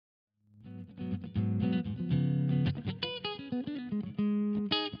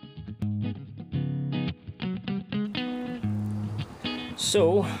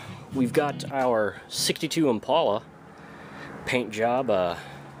So we've got our 62 Impala paint job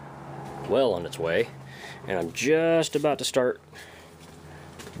well on its way, and I'm just about to start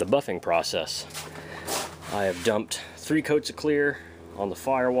the buffing process. I have dumped 3 coats of clear on the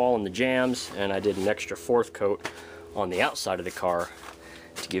firewall and the jambs, and I did an extra 4th coat on the outside of the car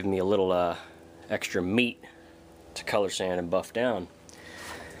to give me a little extra meat to color sand and buff down.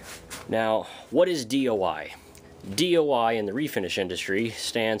 Now, what is DOI? DOI in the refinish industry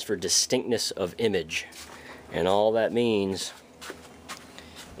stands for distinctness of image, and all that means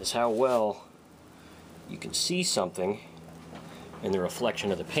is how well you can see something in the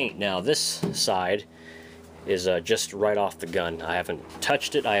reflection of the paint. Now this side is just right off the gun. I haven't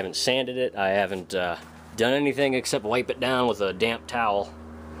touched it, I haven't sanded it, I haven't done anything except wipe it down with a damp towel.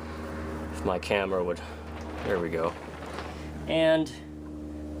 If my camera would, there we go. And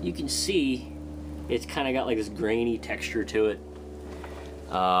you can see it's kind of got like this grainy texture to it.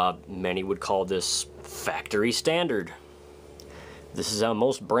 Many would call this factory standard. This is how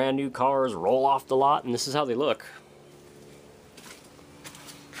most brand new cars roll off the lot, and this is how they look.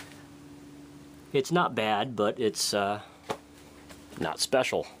 It's not bad, but it's not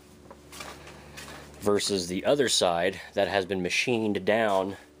special. Versus the other side that has been machined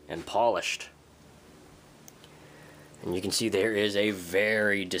down and polished. And you can see there is a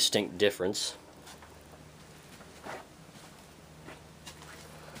very distinct difference.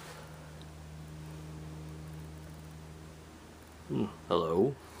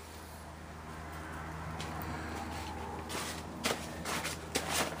 Hello.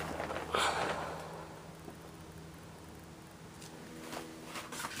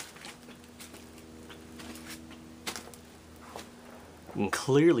 You can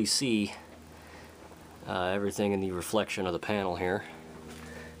clearly see everything in the reflection of the panel here,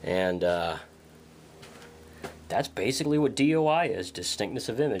 and that's basically what DOI is, distinctness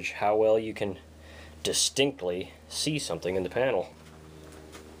of image, how well you can distinctly see something in the panel.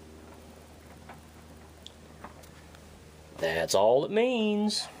 That's all it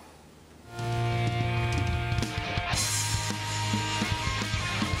means.